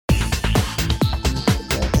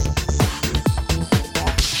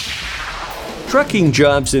Trucking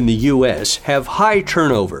jobs in the U.S. have high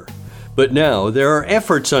turnover, but now there are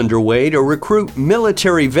efforts underway to recruit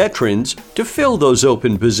military veterans to fill those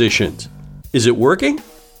open positions. Is it working?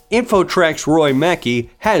 InfoTrack's Roy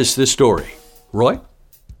Mackey has the story. Roy?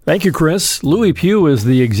 Thank you, Chris. Louis Pugh is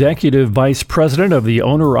the Executive Vice President of the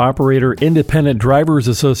Owner-Operator Independent Drivers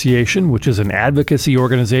Association, which is an advocacy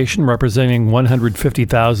organization representing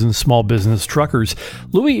 150,000 small business truckers.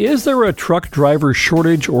 Louis, is there a truck driver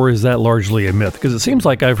shortage, or is that largely a myth? Because it seems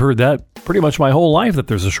like I've heard that pretty much my whole life, that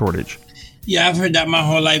there's a shortage. Yeah, I've heard that my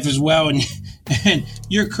whole life as well, and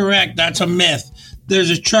you're correct. That's a myth. There's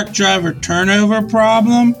a truck driver turnover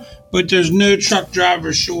problem, but there's no truck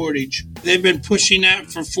driver shortage. They've been pushing that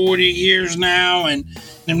for 40 years now, and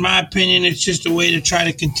in my opinion, it's just a way to try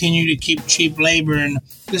to continue to keep cheap labor. And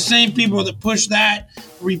the same people that push that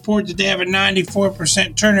report that they have a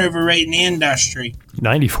 94% turnover rate in the industry.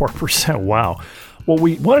 94%, wow. Well,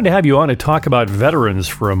 we wanted to have you on to talk about veterans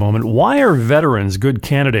for a moment. Why are veterans good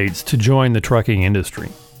candidates to join the trucking industry?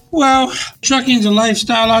 Well, trucking's a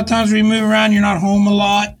lifestyle. A lot of times when you move around, you're not home a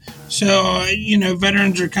lot. So,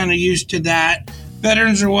 veterans are kind of used to that.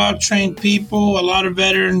 Veterans are well-trained people. A lot of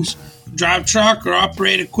veterans drive truck or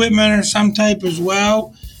operate equipment or some type as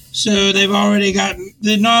well. So they've already got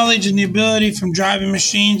the knowledge and the ability from driving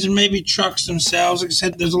machines and maybe trucks themselves. Like I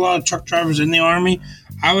said, there's a lot of truck drivers in the Army.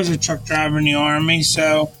 I was a truck driver in the Army.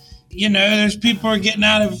 So, there's people who are getting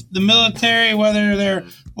out of the military, whether they're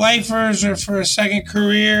lifers or for a second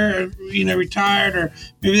career, or, retired, or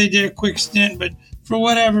maybe they did a quick stint, but for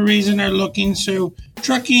whatever reason they're looking. So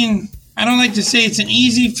trucking, I don't like to say it's an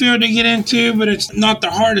easy field to get into, but it's not the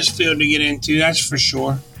hardest field to get into, that's for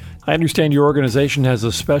sure. I understand your organization has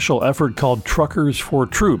a special effort called Truckers for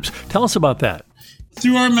Troops. Tell us about that.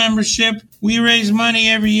 Through our membership, we raise money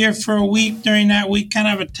every year for a week. During that week, kind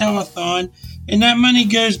of a telethon, and that money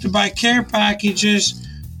goes to buy care packages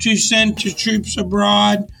to send to troops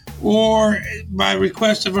abroad or by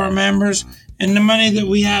request of our members. And the money that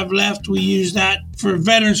we have left, we use that for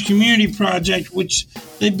Veterans Community Project, which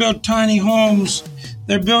they build tiny homes.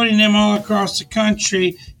 They're building them all across the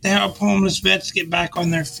country to help homeless vets get back on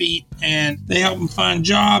their feet. And they help them find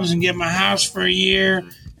jobs and give them a house for a year.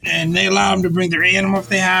 And they allow them to bring their animal if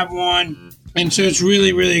they have one. And so it's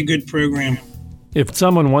really, really a good program. If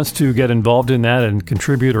someone wants to get involved in that and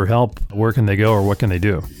contribute or help, where can they go or what can they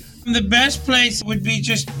do? The best place would be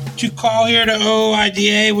just to call here to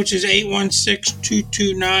OOIDA, which is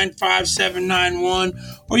 816-229-5791.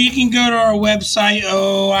 Or you can go to our website,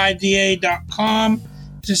 ooida.com,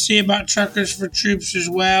 to see about Truckers for Troops as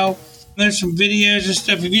well. There's some videos and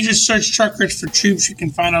stuff. If you just search Truckers for Troops, you can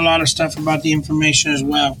find a lot of stuff about the information as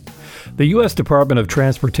well. The U.S. Department of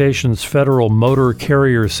Transportation's Federal Motor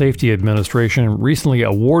Carrier Safety Administration recently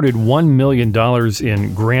awarded $1 million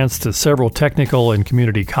in grants to several technical and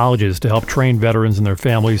community colleges to help train veterans and their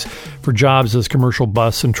families for jobs as commercial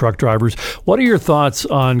bus and truck drivers. What are your thoughts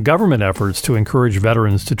on government efforts to encourage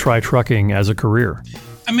veterans to try trucking as a career?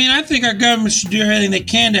 I think our government should do everything they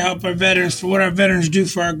can to help our veterans for what our veterans do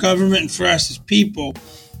for our government and for us as people.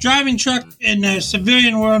 Driving truck in the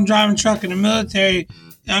civilian world and driving truck in the military,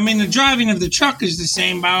 the driving of the truck is the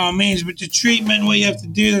same by all means, but the treatment and what you have to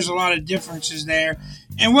do, there's a lot of differences there.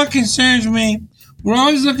 And what concerns me, we're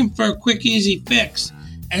always looking for a quick, easy fix.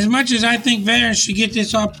 As much as I think veterans should get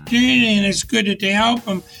this opportunity and it's good that they help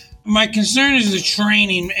them, my concern is the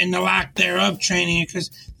training and the lack thereof training, because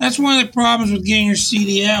that's one of the problems with getting your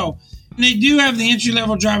CDL. And they do have the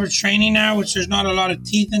entry-level driver training now, which there's not a lot of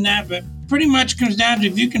teeth in that, but pretty much comes down to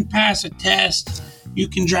if you can pass a test, you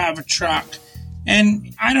can drive a truck.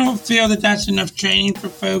 And I don't feel that that's enough training for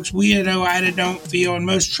folks. We at OOIDA don't feel, and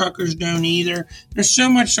most truckers don't either. There's so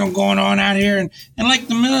much going on out here. And like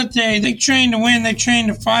the military, they train to win, they train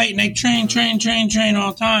to fight, and they train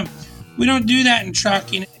all the time. We don't do that in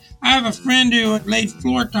trucking. I have a friend who laid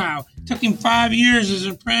floor tile. It took him 5 years as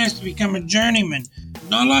an apprentice to become a journeyman.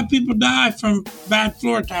 Not a lot of people die from bad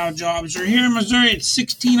floor tile jobs. Or here in Missouri, it's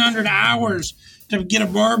 1,600 hours to get a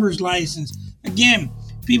barber's license. Again,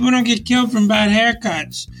 people don't get killed from bad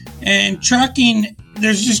haircuts. And trucking,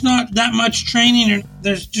 there's just not that much training.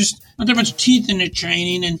 There's just not that much teeth in the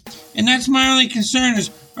training. And that's my only concern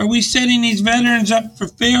is, are we setting these veterans up for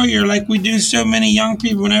failure like we do so many young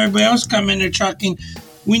people when everybody else come into trucking?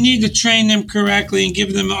 We need to train them correctly and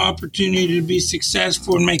give them the opportunity to be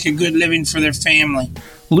successful and make a good living for their family.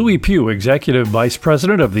 Louis Pugh, Executive Vice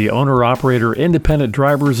President of the Owner-Operator Independent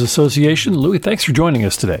Drivers Association. Louis, thanks for joining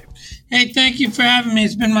us today. Hey, thank you for having me.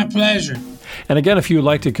 It's been my pleasure. And again, if you'd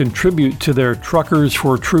like to contribute to their Truckers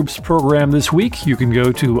for Troops program this week, you can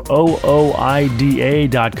go to ooida.com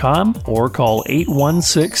or call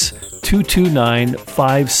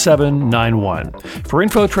 816-229-5791. For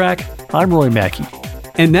InfoTrack, I'm Roy Mackey.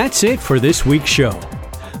 And that's it for this week's show.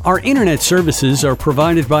 Our internet services are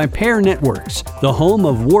provided by Pair Networks, the home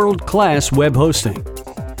of world-class web hosting.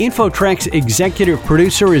 InfoTrack's executive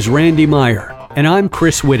producer is Randy Meyer, and I'm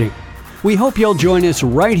Chris Whitting. We hope you'll join us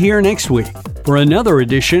right here next week for another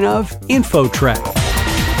edition of InfoTrack.